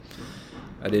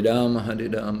Hare Rama, Hare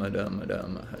Rama, Rama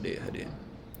Rama, Hare Hare.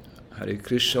 Hare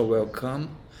Krishna, welcome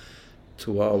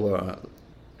to our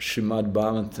Srimad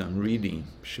Bhagavatam reading,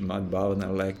 Srimad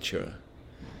Bhagavatam lecture.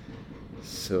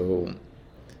 So,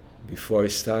 before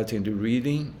starting the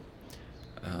reading,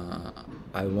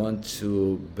 I want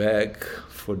to beg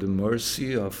for the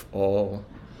mercy of all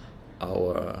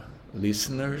our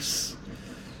listeners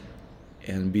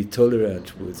and be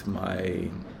tolerant with my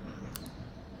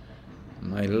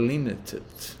limited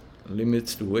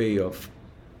way of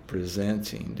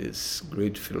presenting this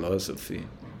great philosophy.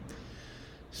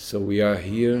 So we are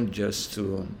here just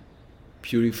to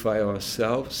purify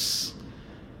ourselves.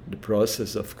 The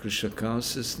process of Krishna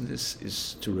consciousness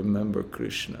is to remember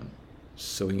Krishna.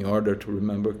 So in order to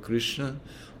remember Krishna,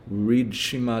 we read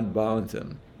Srimad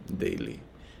Bhagavatam daily.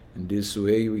 In this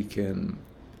way we can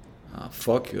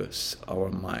focus our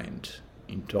mind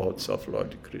in thoughts of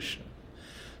Lord Krishna.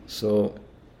 So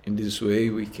in this way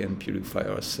we can purify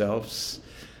ourselves.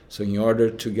 So in order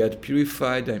to get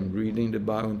purified, I'm reading the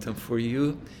Bhagavatam for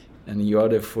you, and in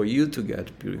order for you to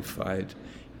get purified,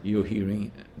 you're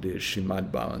hearing the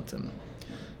Srimad Bhagavatam.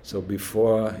 So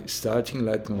before starting,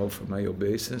 let me offer my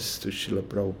obeisance to Srila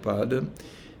Prabhupada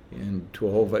and to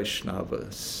all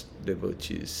Vaishnavas,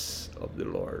 devotees of the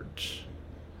Lord.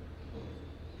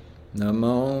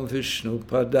 Namo Vishnu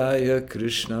Padaya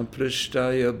Krishna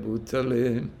Prishtaya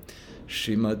Bhutale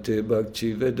Srimate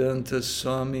Bhaktivedanta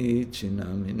Swami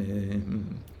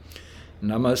Chinamine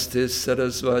Namaste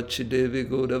Sarasvati Devi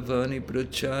Gauravani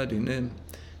Pracharine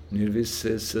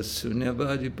Nirvisesa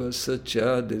Sunyavadi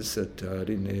Pasachade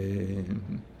Satarine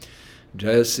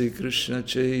Jaya Sri Krishna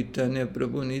Chaitanya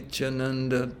Prabhu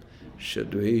Nityananda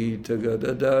Shadvaita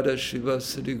Gadadara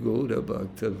Shivasari Gaura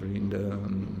Bhakta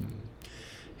Vrindam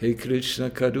Hey Krishna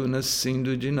Karuna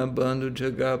Sindhu Dinabandhu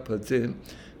Jagapate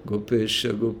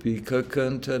Gopesha Gopika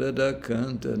Kanta Radha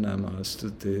Kanta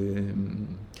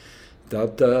Namastute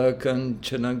Tapta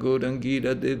Kanchana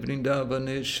Gaurangira De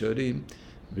Vrindavaneshwari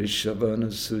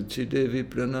Vrishabhanu Suchi Devi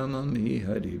Pranamami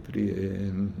Hari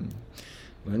Priye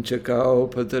Vanchakao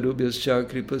Patarubhyascha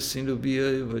Kripa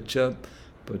Sindhubhya Vacha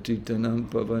Patitanam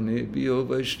Pavanebhyo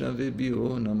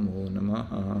Vaishnavebhyo Namo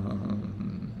Namaha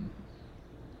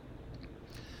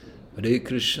Hare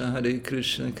Krishna,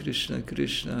 Krishna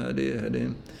Krishna, Hare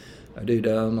Hare, Hare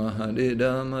Rama,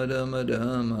 Rama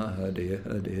Rama, Hare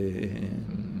Hare.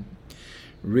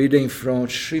 Reading from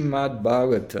Srimad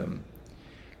Bhagavatam,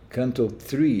 Canto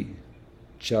 3,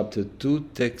 Chapter 2,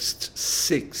 Text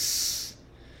 6,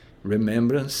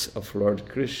 Remembrance of Lord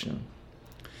Krishna.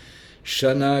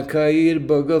 Shanakair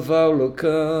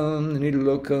Bhagavalokam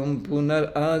Nilokam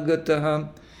Punar Agataha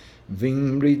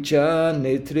Vimricha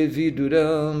netre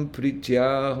viduram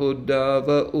pritya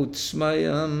Uddhava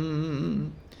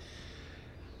utsmayam.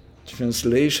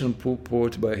 Translation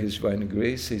purport by His Divine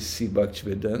Grace A.C.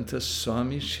 Bhaktivedanta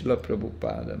Swami Srila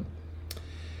Prabhupada.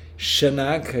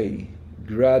 Shanakai,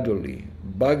 gradually,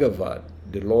 Bhagavat,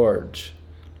 the Lord,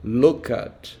 look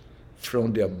at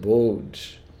from the abode,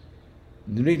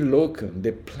 Nrilokam,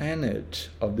 the planet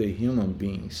of the human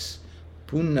beings,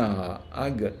 Punaha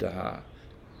Agataha,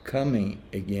 coming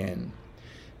again,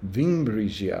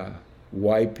 Vimbrija,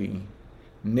 wiping,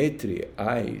 Netri,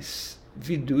 eyes,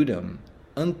 Viduram,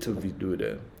 unto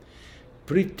Vidura,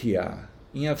 Pritya,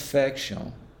 in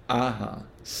affection, Aha,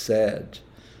 sad,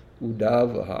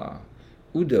 Uddhava,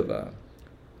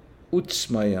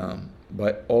 Utsmayam,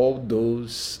 by all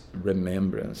those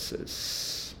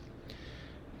remembrances.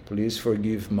 Please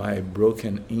forgive my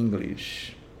broken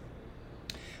English.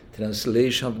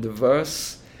 Translation of the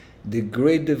verse. The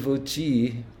great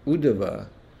devotee, Uddhava,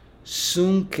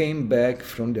 soon came back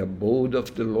from the abode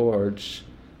of the Lord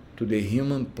to the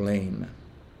human plane,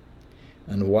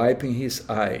 and wiping his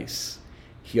eyes,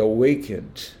 he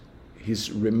awakened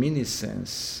his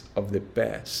reminiscence of the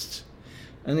past,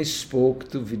 and he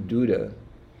spoke to Vidura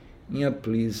in a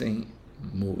pleasing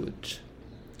mood.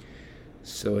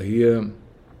 So here,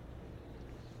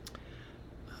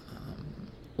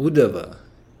 Uddhava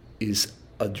is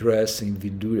addressing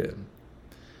Vidura.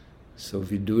 So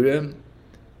Vidura,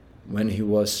 when he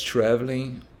was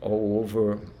traveling all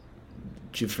over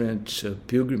different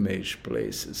pilgrimage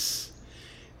places,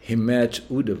 he met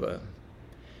Uddhava.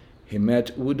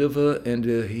 And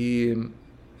he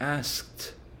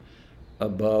asked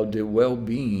about the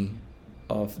well-being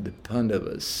of the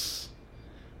Pandavas,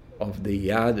 of the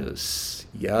Yadavas,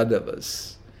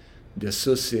 the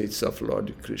associates of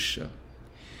Lord Krishna.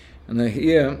 And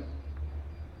here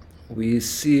we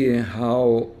see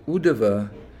how Uddhava,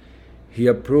 he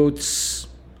approached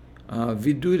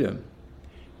Vidura.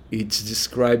 It's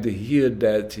described here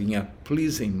that in a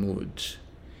pleasing mood,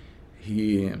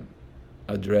 he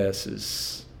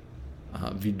addresses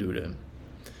Vidura.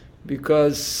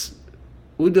 Because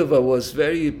Uddhava was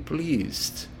very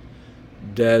pleased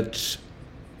that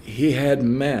he had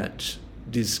met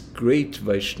this great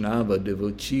Vaishnava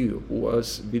devotee who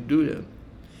was Vidura.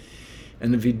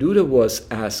 And Vidura was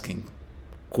asking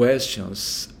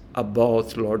questions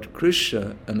about Lord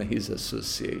Krishna and his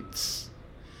associates.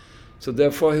 So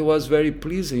therefore he was very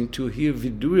pleasing to hear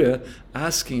Vidura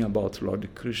asking about Lord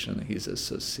Krishna and his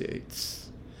associates.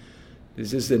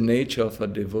 This is the nature of a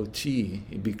devotee.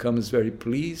 He becomes very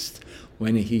pleased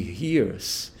when he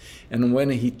hears and when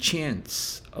he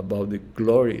chants about the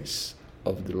glories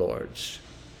of the Lord.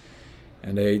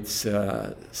 And it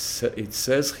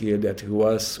says here that he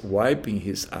was wiping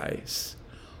his eyes.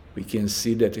 We can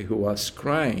see that he was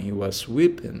crying, he was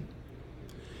weeping.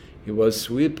 He was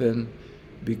weeping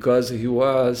because he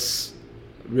was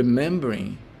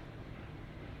remembering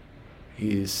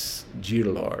his dear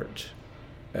Lord,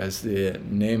 as the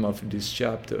name of this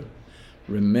chapter,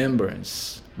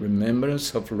 remembrance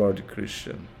of Lord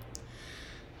Krishna.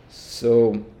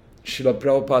 So Srila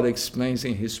Prabhupada explains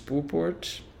in his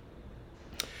purport,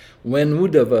 when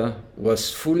Uddhava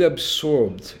was fully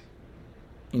absorbed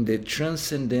in the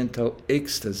transcendental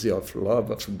ecstasy of love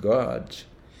of God,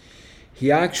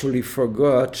 he actually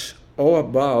forgot all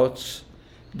about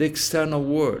the external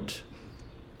world.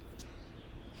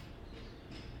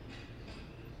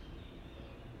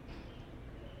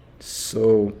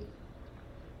 So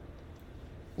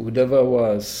Uddhava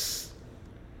was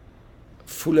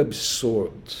fully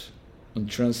absorbed in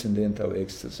transcendental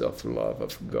ecstasy of love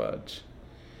of God.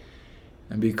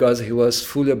 And because he was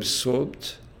fully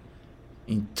absorbed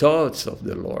in thoughts of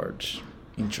the Lord,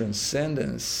 in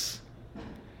transcendence,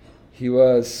 he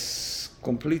was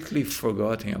completely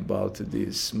forgotten about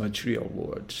this material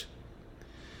world.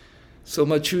 So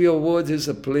material world is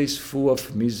a place full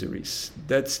of miseries.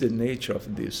 That's the nature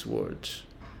of this world.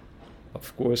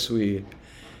 Of course, we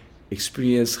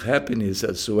experience happiness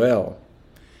as well,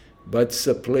 but it's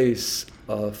a place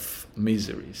of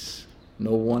miseries.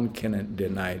 No one can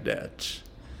deny that,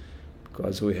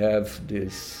 because we have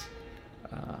this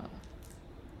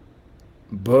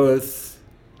birth,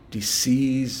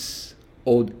 disease,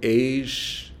 old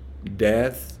age,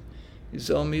 death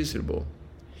is all miserable.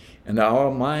 And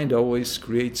our mind always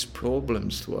creates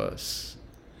problems to us.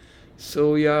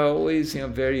 So we are always in a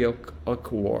very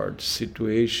awkward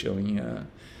situation, in a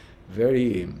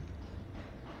very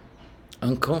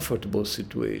uncomfortable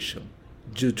situation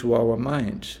due to our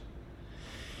mind.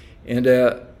 And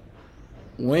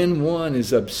when one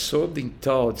is absorbed in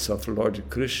thoughts of Lord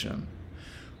Krishna,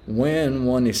 when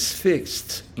one is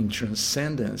fixed in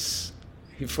transcendence,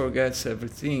 he forgets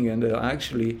everything, and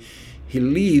actually he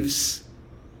lives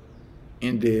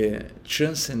in the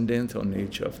transcendental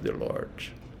nature of the Lord.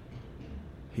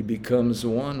 He becomes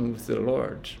one with the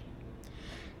Lord.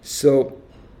 So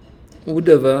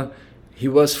Uddhava, he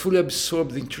was fully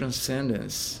absorbed in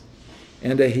transcendence,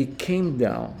 and he came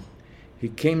down. He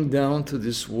came down to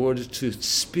this world to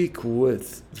speak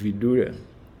with Vidura.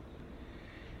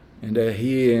 And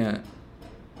he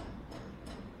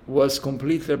was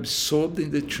completely absorbed in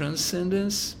the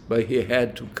transcendence, but he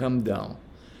had to come down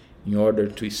in order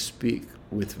to speak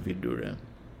with Vidura.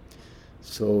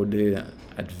 So the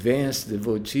advanced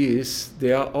devotees,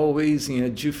 they are always in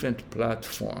a different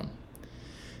platform.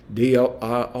 They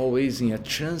are always in a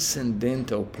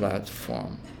transcendental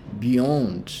platform,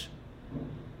 beyond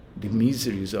the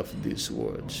miseries of this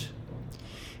world.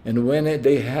 And when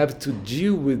they have to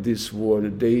deal with this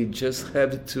world, they just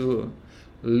have to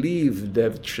leave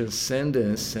that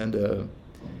transcendence and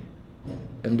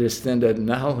understand that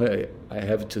now I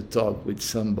have to talk with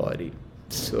somebody.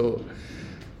 So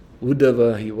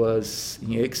Uddhava, he was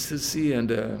in ecstasy,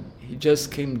 and he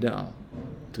just came down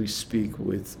to speak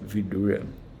with Vidura.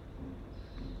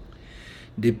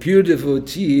 The pure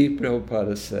devotee,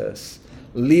 Prabhupada says,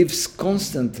 lives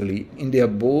constantly in the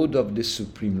abode of the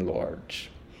Supreme Lord,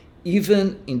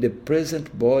 even in the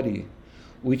present body,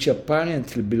 which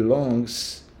apparently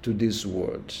belongs to this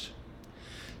world.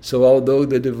 So although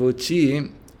the devotee,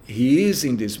 he is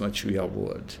in this material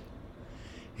world,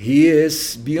 he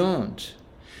is beyond,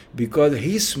 because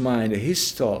his mind,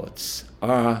 his thoughts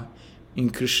are in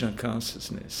Krishna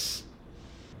consciousness.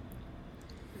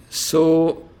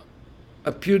 So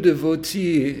a pure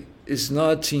devotee is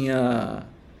not in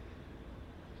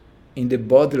the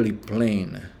bodily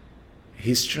plane.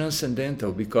 He's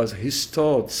transcendental because his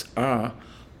thoughts are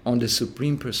on the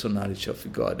Supreme Personality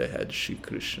of Godhead, Shri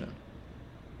Krishna.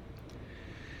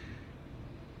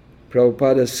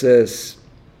 Prabhupada says,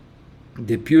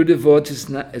 The pure devotee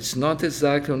is not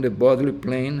exactly on the bodily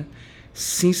plane,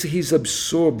 since he is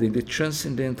absorbed in the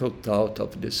transcendental thought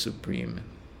of the Supreme.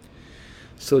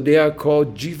 So they are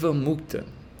called Jiva Mukta.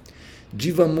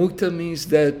 Jiva Mukta means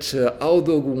that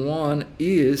although one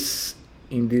is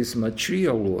in this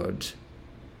material world,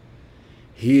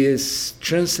 he is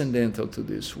transcendental to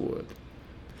this world.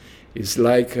 It's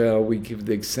like we give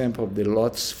the example of the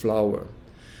lotus flower.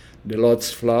 The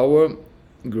lotus flower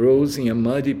grows in a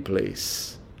muddy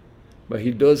place, but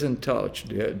he doesn't touch,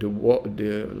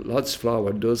 the lotus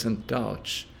flower doesn't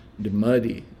touch the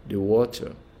muddy, the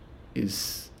water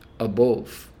is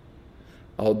above,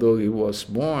 although he was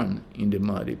born in the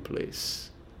muddy place.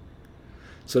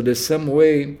 So the same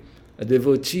way, a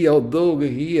devotee, although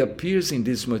he appears in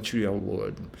this material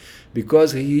world,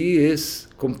 because he is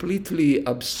completely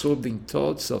absorbed in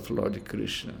thoughts of Lord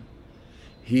Krishna,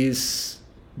 he is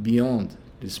beyond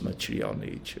this material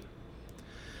nature.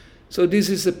 So this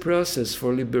is a process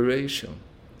for liberation.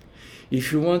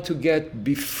 If you want to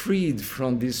be freed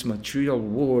from this material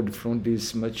world, from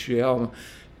these material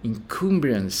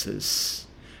encumbrances,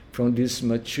 from these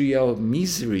material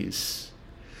miseries,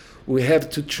 we have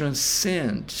to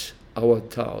transcend our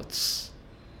thoughts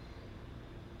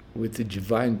with the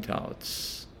divine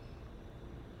thoughts.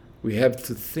 We have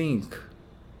to think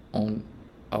on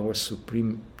our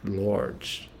Supreme Lord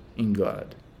in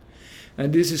God.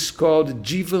 And this is called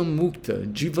Jiva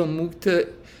Mukta. Jiva Mukta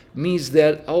means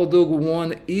that although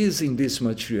one is in this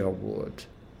material world,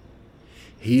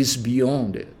 he is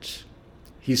beyond it.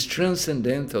 He is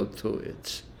transcendental to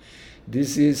it.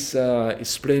 This is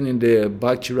explained in the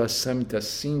Bhakti Rasamrita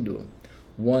Sindhu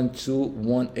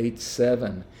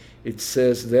 12187. It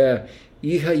says there,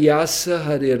 Iha yasa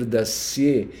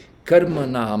harirdasye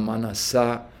karmana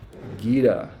manasa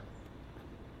gira.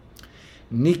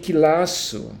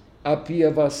 Nikilasu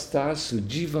apiyavastasu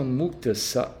jiva mukta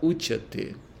sa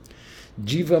uchate.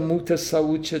 Jiva mukta sa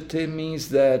uchate means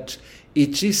that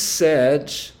it is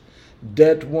said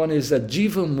that one is a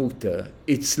jiva mukta,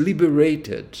 it's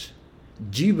liberated.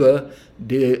 Jiva,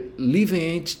 the living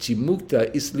entity,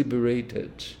 mukta, is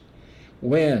liberated.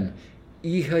 When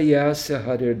ihayasya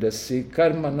harirdase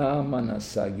karmana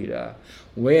manasagira,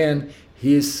 when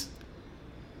he is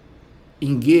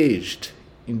engaged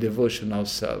in devotional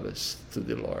service to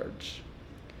the Lord.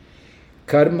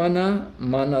 Karmana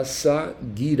manasa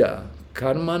gira.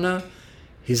 Karmana,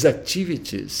 his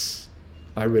activities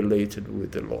are related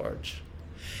with the Lord.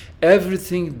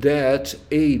 Everything that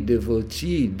a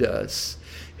devotee does,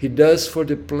 he does for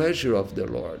the pleasure of the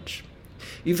Lord.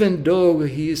 Even though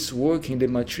he is working the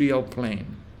material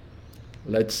plane.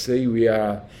 Let's say we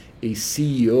are a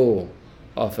CEO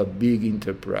of a big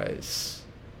enterprise.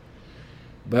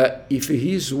 But if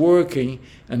he is working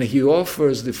and he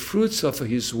offers the fruits of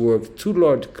his work to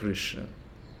Lord Krishna,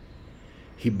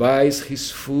 he buys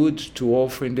his food to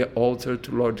offer in the altar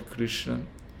to Lord Krishna.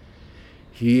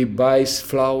 He buys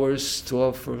flowers to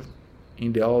offer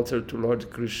in the altar to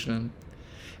Lord Krishna.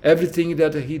 Everything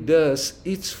that he does,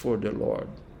 it's for the Lord.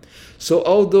 So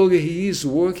although he is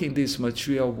working this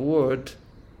material world,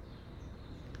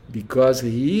 because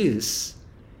he is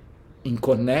in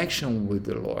connection with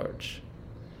the Lord,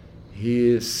 he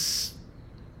is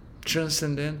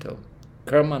transcendental.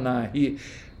 Karmana, he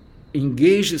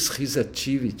engages his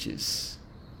activities.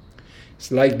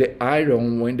 It's like the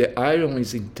iron. When the iron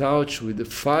is in touch with the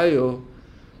fire,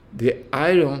 the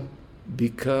iron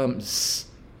becomes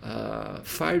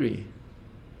fiery.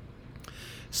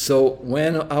 So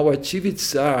when our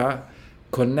activities are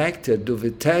connected to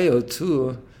Vitaya,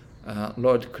 to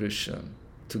Lord Krishna,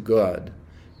 to God,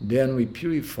 then we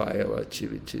purify our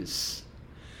activities.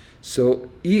 So,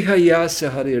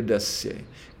 ihayasya harirdasya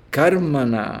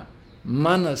karmana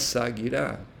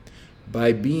manasagira,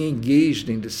 by being engaged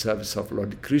in the service of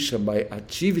Lord Krishna, by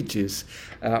activities,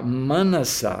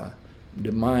 manasa,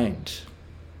 the mind.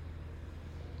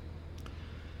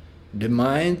 The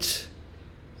mind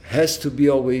has to be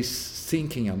always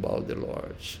thinking about the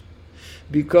Lord,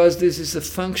 because this is a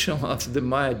function of the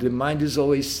mind. The mind is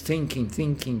always thinking.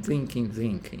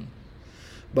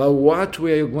 But what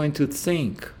we are going to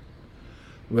think?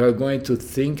 We are going to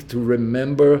think to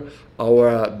remember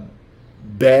our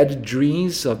bad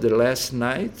dreams of the last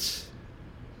night?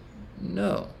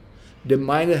 No. The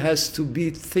mind has to be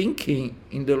thinking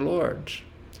in the Lord.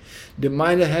 The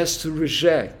mind has to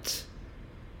reject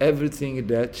everything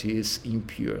that is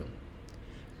impure,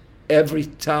 every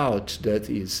thought that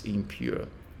is impure.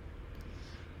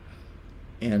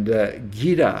 And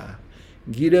gira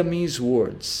means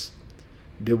words.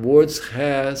 The words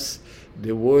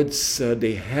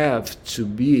they have to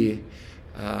be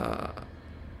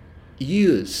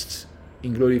used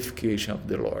in glorification of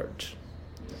the Lord.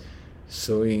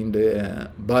 So in the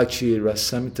Bhakti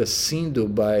Rasamrita Sindhu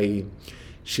by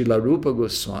Srila Rupa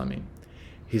Goswami,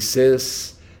 he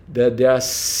says that there are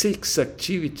 6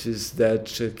 activities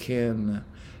that can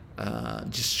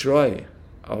destroy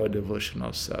our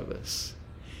devotional service.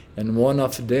 And one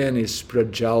of them is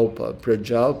prajalpa.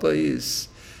 Prajalpa is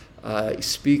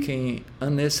speaking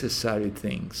unnecessary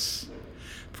things.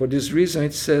 For this reason,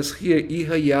 it says here,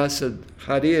 Iha yasa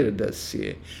harer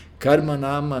dasya,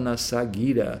 karmana manasa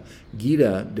gira.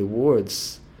 Gira, the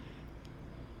words,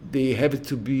 they have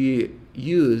to be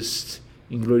used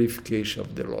in glorification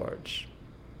of the Lord.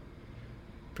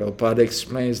 Prabhupada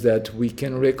explains that we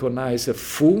can recognize a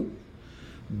fool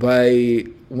by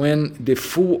when the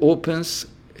fool opens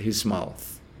his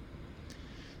mouth.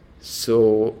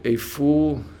 So a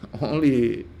fool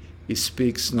only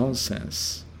speaks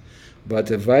nonsense.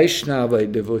 But a Vaishnava, a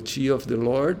devotee of the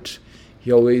Lord,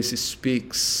 he always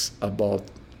speaks about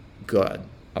God,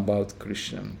 about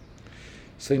Krishna.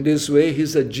 So in this way,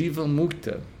 he's a Jiva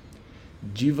Mukta.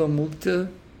 Jiva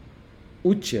Mukta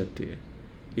Uchyate.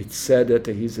 It's said that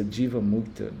he's a Jiva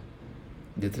Mukta.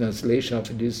 The translation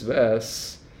of this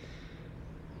verse,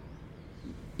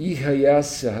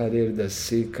 Ihayasya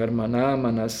harerdase karmana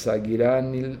manasagira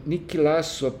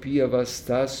nikilasu apiya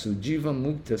vastasu Jiva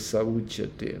Mukta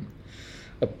sauchyate.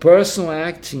 A person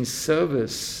acting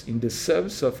in the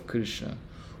service of Krishna,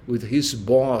 with his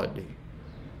body,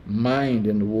 mind,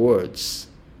 and words,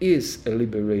 is a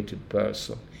liberated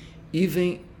person,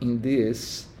 even in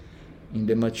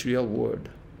the material world.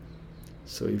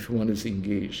 So if one is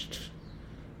engaged,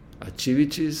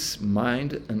 activities,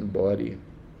 mind and body,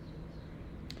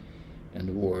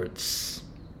 and words.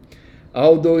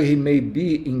 Although he may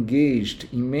be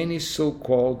engaged in many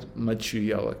so-called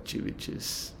material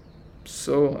activities.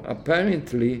 So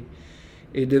apparently,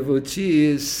 a devotee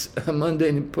is a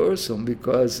mundane person,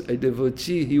 because a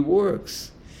devotee, he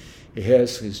works. He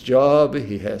has his job,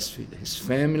 he has his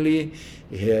family,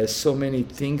 he has so many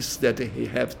things that he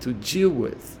has to deal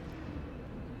with.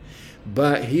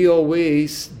 But he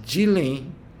always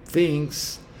dealing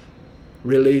things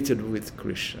related with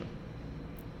Krishna.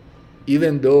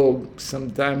 Even though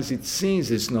sometimes it seems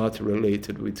it's not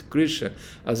related with Krishna.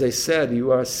 As I said,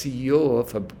 you are CEO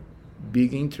of a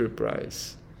big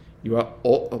enterprise. You are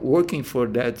working for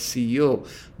that CEO,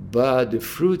 but the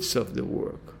fruits of the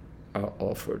work are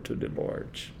offered to the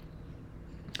Lord.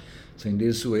 So in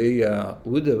this way,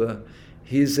 Uddhava,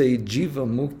 he's a Jiva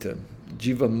Mukta.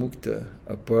 Jiva Mukta,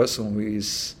 a person who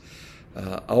is,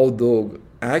 although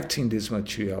acting this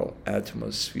material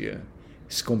atmosphere,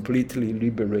 is completely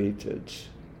liberated.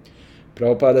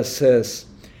 Prabhupada says,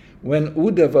 when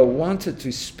Uddhava wanted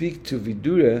to speak to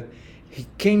Vidura, he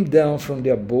came down from the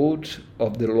abode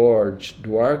of the Lord,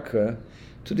 Dwarka,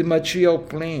 to the material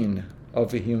plane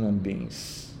of human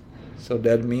beings. So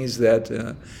that means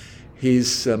that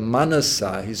his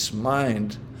manasa, his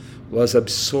mind, was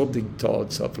absorbed in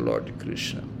thoughts of Lord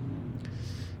Krishna.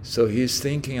 So he's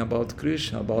thinking about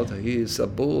Krishna, about his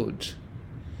abode.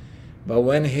 But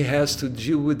when he has to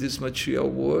deal with this material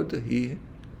world, he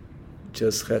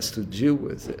just has to deal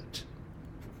with it.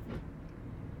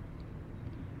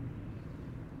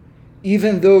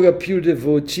 Even though a pure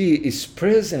devotee is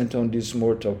present on this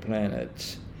mortal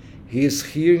planet, he is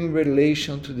here in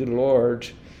relation to the Lord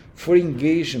for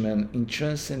engagement in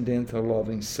transcendental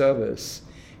loving service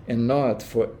and not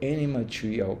for any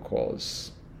material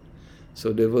cause.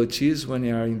 So devotees, when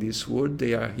they are in this world,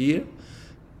 they are here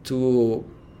to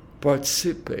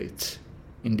participate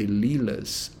in the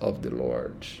leelas of the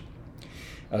Lord.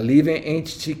 A living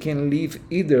entity can live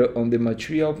either on the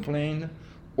material plane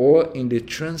or in the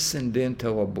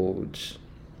transcendental abode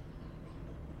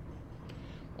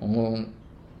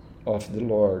of the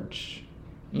Lord,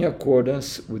 in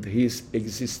accordance with his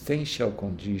existential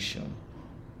condition.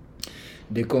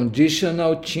 The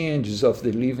conditional changes of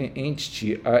the living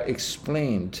entity are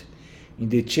explained in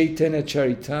the Chaitanya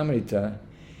Charitamrita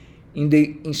in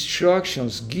the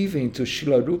instructions given to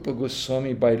Srila Rupa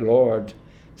Goswami by Lord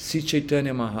Sri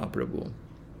Chaitanya Mahaprabhu.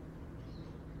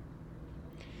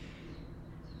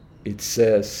 It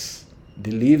says,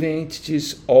 the living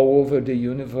entities all over the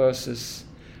universes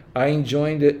are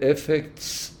enjoying the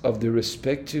effects of the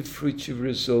respective fruitive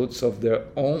results of their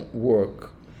own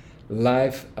work,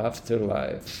 life after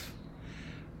life.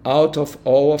 Out of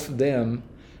all of them,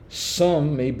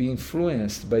 some may be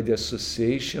influenced by the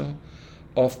association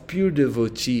of pure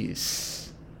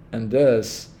devotees, and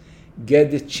thus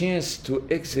get the chance to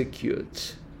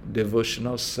execute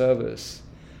devotional service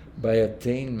by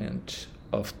attainment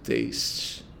of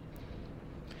taste.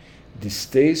 This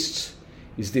taste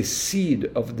is the seed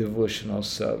of devotional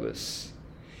service.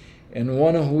 And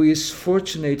one who is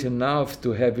fortunate enough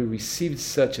to have received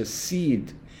such a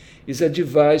seed is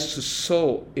advised to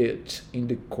sow it in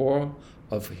the core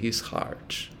of his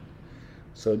heart.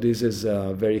 So this is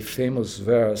a very famous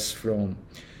verse from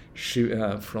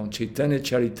Chaitanya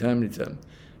Charitamrita.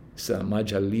 It's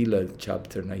Madhya Lila,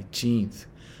 chapter 19,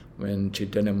 when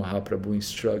Chaitanya Mahaprabhu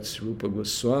instructs Rupa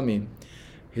Goswami.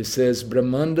 He says,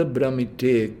 Brahmanda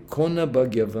Brahmite Kona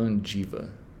Bhagyavan Jiva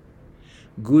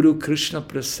Guru Krishna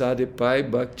Prasade Pai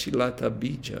Bhakti Lata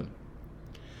Bija,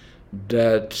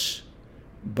 that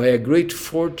by a great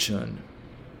fortune,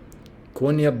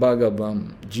 Konya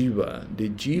Bhagavam Jiva, the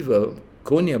Jiva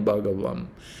Konya Bhagavam,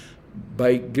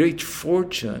 by great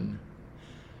fortune,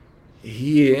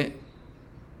 he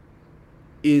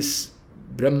is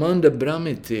Brahmanda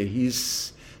Brahmite,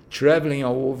 he's traveling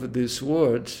all over this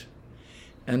world,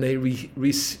 and he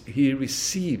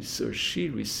receives, or she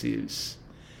receives,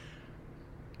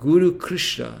 Guru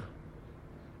Krishna,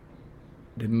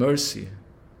 the mercy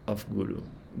of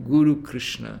Guru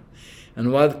Krishna.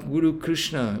 And what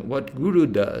Guru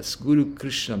does, Guru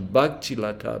Krishna, Bhakti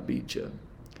Lata Bija.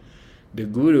 The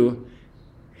Guru,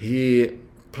 he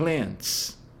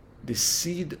plants the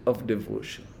seed of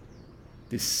devotion,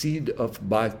 the seed of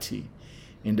bhakti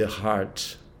in the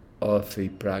heart of a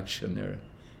practitioner,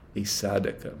 a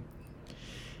sadhaka.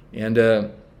 And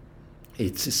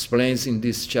it explains in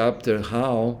this chapter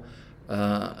how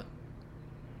the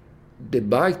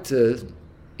bhakta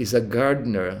is a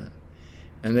gardener,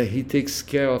 and he takes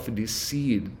care of the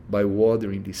seed by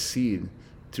watering the seed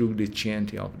through the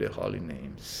chanting of the holy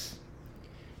names.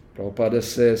 Prabhupada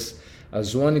says,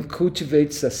 as one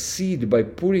cultivates a seed by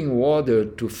pouring water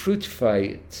to fructify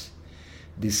it,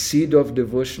 the seed of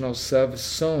devotional service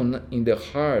sown in the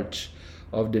heart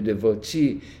of the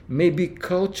devotee may be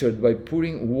cultured by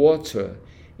pouring water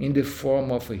in the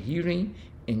form of hearing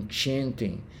and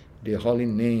chanting the holy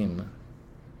name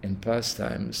and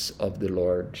pastimes of the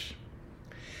Lord.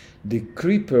 The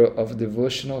creeper of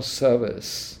devotional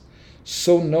service,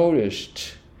 so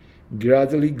nourished,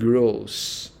 gradually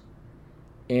grows,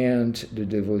 and the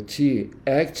devotee,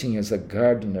 acting as a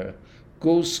gardener,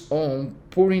 goes on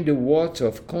pouring the water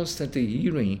of constant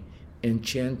hearing and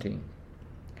chanting.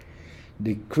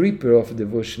 The creeper of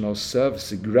devotional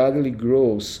service gradually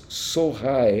grows so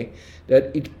high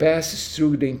that it passes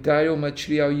through the entire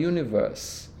material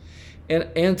universe and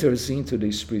enters into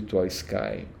the spiritual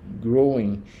sky,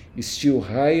 growing still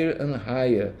higher and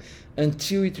higher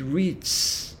until it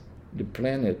reaches the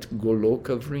planet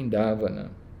Goloka Vrindavana.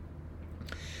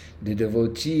 The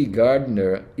devotee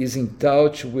gardener is in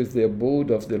touch with the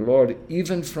abode of the Lord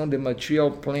even from the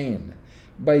material plane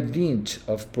by dint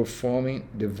of performing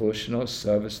devotional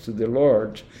service to the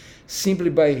Lord simply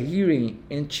by hearing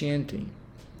and chanting.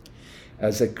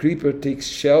 As a creeper takes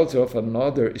shelter of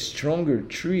another stronger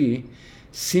tree,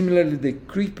 similarly the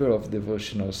creeper of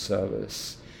devotional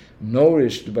service,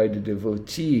 nourished by the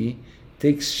devotee,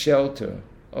 takes shelter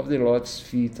of the lotus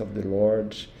feet of the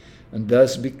Lord and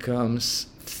thus becomes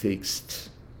fixed.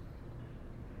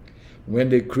 When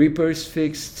the creeper is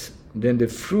fixed, then the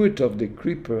fruit of the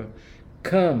creeper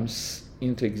comes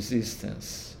into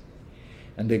existence,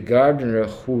 and the gardener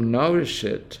who nourishes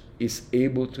it is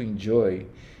able to enjoy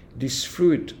this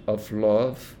fruit of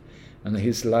love, and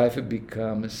his life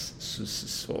becomes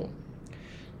successful.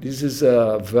 This is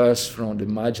a verse from the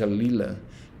Madhya Lila,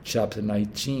 chapter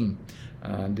 19.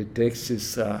 The text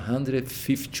is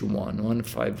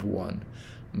 151,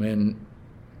 when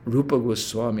Rupa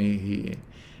Goswami, he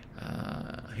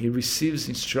receives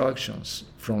instructions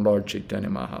from Lord Chaitanya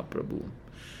Mahaprabhu.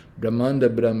 Brahmanda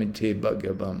Brahmite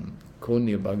Bhagavam,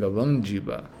 Konya Bhagavan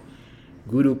Jiva,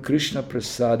 Guru Krishna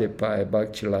Prasade Pai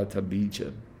Bhakti Lata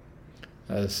Bija.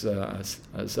 As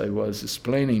I was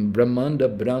explaining, Brahmanda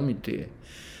Brahmite.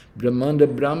 Brahmanda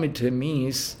Brahmite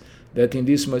means that in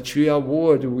this material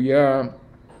world we are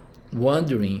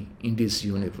wandering in this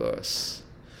universe.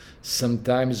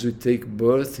 Sometimes we take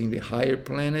birth in the higher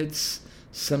planets,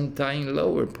 sometimes in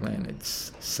lower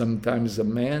planets, sometimes a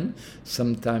man,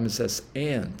 sometimes as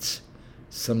ant,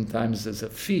 sometimes as a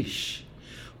fish.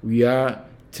 We are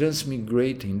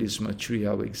transmigrating this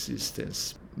material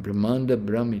existence. Brahmanda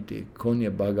Brahmite,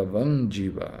 Konya Bhagavan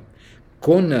Jiva,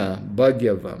 Kona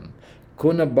Bhagyavam.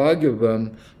 Kona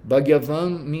Bhagyavam,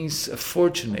 Bhagyavam means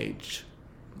fortunate.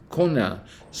 Kona,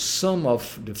 some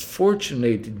of the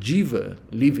fortunate Jiva,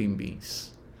 living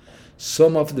beings.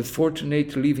 Some of the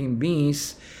fortunate living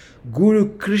beings,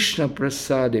 Guru Krishna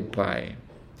Prasade Pai,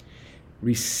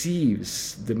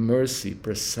 receives the mercy,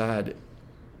 prasad,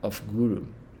 of Guru.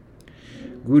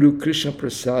 Guru Krishna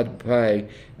Prasad Pai,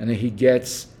 and he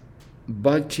gets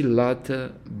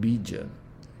Bhaktilata Bija,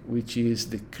 which is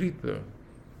the creeper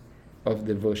of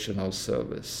devotional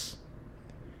service.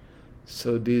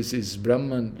 So this is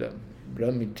Brahmanda,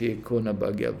 Brahmite Kona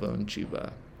Bhagavan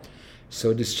Jiva.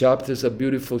 So this chapter is a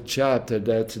beautiful chapter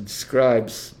that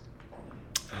describes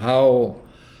how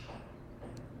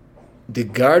the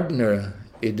gardener,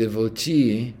 a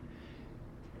devotee,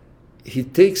 he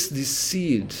takes this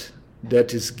seed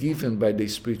that is given by the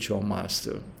spiritual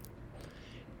master,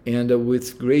 and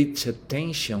with great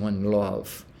attention and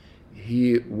love,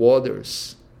 he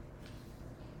waters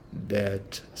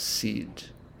that seed,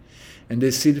 and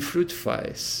the seed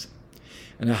fructifies.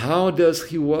 And how does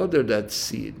he water that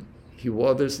seed? He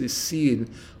waters the seed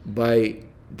by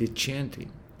the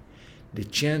chanting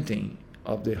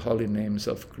of the holy names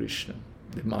of Krishna.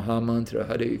 The Mahamantra,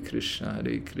 Hare Krishna,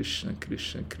 Krishna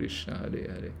Krishna, Hare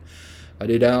Hare.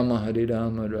 Hare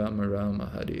Rama, Rama Rama,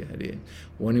 Hare Hare.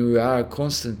 When we are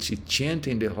constantly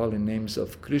chanting the holy names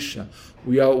of Krishna,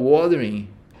 we are watering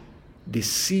the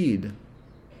seed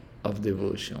of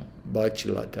devotion,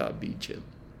 Bhaktilata Bija.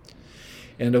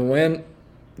 And when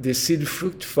the seed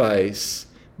fructifies,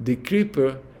 the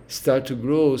creeper starts to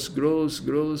grows,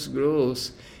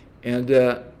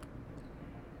 and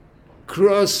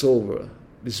cross over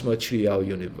this material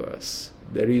universe.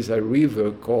 There is a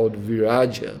river called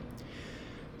Viraja.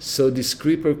 So this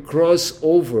creeper crosses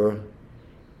over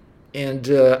and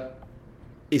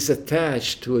is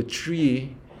attached to a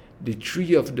tree, the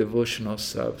tree of devotional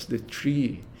service, the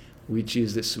tree which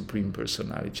is the Supreme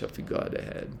Personality of the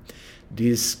Godhead.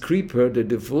 This creeper, the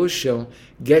devotion,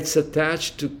 gets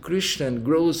attached to Krishna and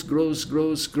grows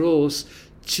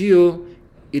till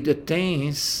it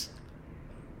attains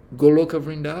Goloka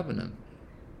Vrindavanam,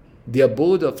 the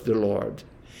abode of the Lord,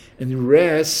 and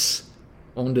rests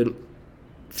on the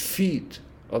feet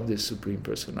of the Supreme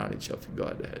Personality of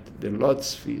Godhead, the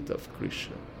Lord's feet of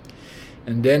Krishna.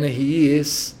 And then he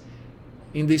is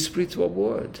in the spiritual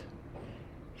world.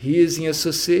 He is in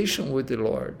association with the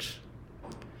Lord.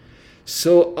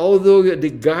 So although the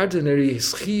gardener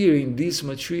is here in this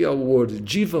material world,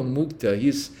 Jiva Mukta, he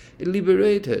is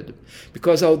liberated.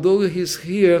 Because although he's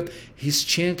here, he's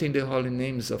chanting the holy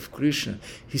names of Krishna.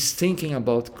 He's thinking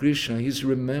about Krishna. He's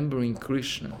remembering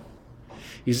Krishna.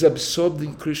 He's absorbed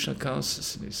in Krishna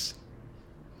consciousness.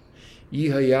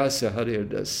 Ihayasa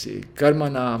Harirdase,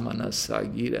 Karmana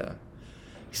Manasagira.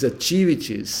 His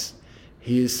activities,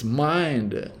 his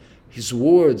mind, his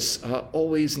words are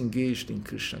always engaged in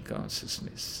Krishna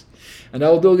consciousness. And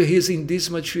although he's in this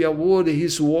material world,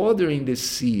 he's watering the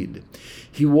seed.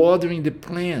 He's watering the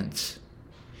plant.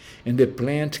 And the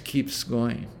plant keeps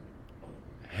going,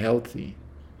 healthy.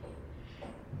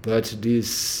 But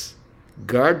this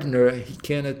gardener, he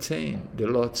can attain the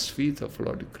Lord's feet of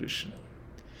Lord Krishna.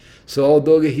 So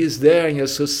although he's there in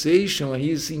association,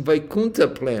 he's in Vaikuntha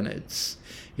planets.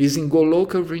 He's in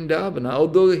Goloka Vrindavana.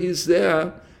 Although he's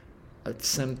there, at the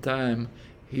same time,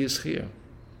 he is here.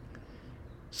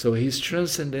 So he's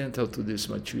transcendental to this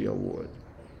material world.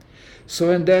 So,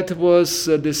 and that was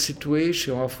the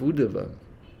situation of Uddhava.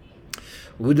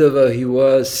 Uddhava, he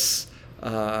was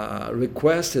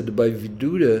requested by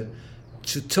Vidura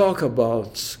to talk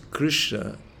about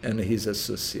Krishna and his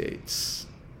associates.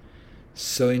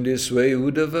 So in this way,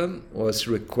 Uddhava was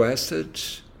requested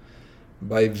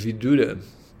by Vidura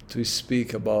to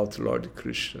speak about Lord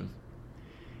Krishna.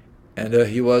 And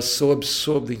he was so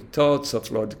absorbed in thoughts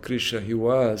of Lord Krishna, he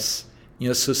was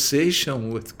in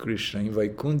association with Krishna in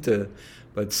Vaikuntha,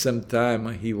 but at the same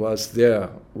time he was there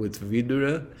with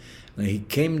Vidura, and he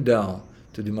came down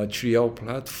to the material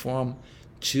platform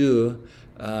to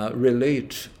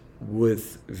relate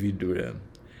with Vidura.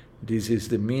 This is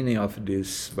the meaning of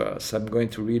this verse. I'm going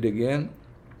to read again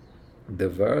the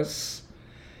verse.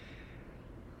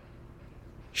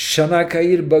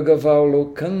 Shanakair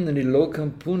Bhagaval Lokan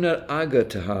Nilokam Punar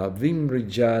Agataha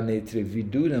Vimrija Netre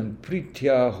Viduram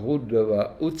Pritya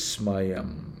Uddhava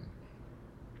Utsmayam.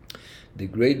 The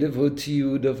great devotee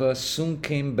Uddhava soon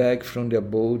came back from the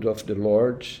abode of the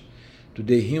Lord to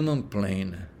the human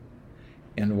plane,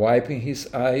 and wiping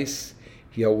his eyes,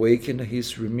 he awakened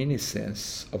his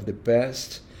reminiscence of the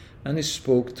past and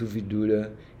spoke to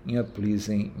Vidura in a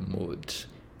pleasing mood.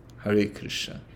 Hare Krishna.